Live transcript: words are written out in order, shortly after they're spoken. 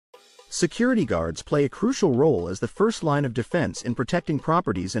Security guards play a crucial role as the first line of defense in protecting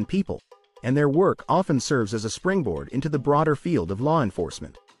properties and people, and their work often serves as a springboard into the broader field of law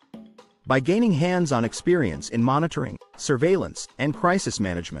enforcement. By gaining hands-on experience in monitoring, surveillance, and crisis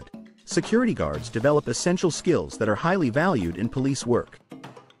management, security guards develop essential skills that are highly valued in police work.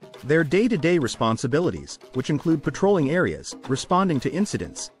 Their day-to-day responsibilities, which include patrolling areas, responding to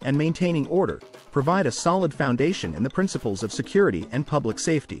incidents, and maintaining order, provide a solid foundation in the principles of security and public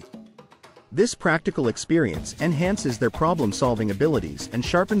safety. This practical experience enhances their problem-solving abilities and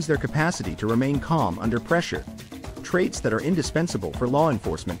sharpens their capacity to remain calm under pressure, traits that are indispensable for law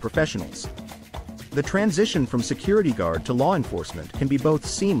enforcement professionals. The transition from security guard to law enforcement can be both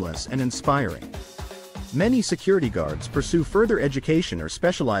seamless and inspiring. Many security guards pursue further education or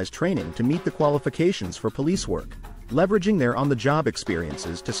specialized training to meet the qualifications for police work, leveraging their on-the-job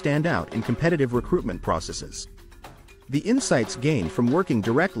experiences to stand out in competitive recruitment processes. The insights gained from working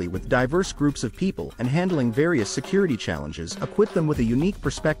directly with diverse groups of people and handling various security challenges equip them with a unique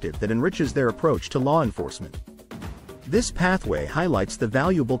perspective that enriches their approach to law enforcement. This pathway highlights the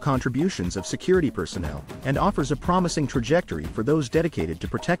valuable contributions of security personnel and offers a promising trajectory for those dedicated to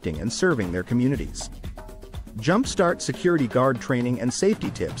protecting and serving their communities. JumpStart Security Guard Training and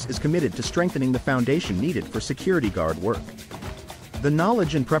Safety Tips is committed to strengthening the foundation needed for security guard work. The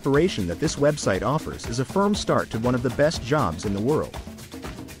knowledge and preparation that this website offers is a firm start to one of the best jobs in the world.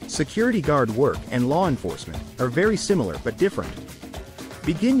 Security guard work and law enforcement are very similar but different.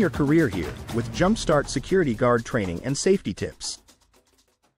 Begin your career here with JumpStart Security Guard Training and Safety Tips.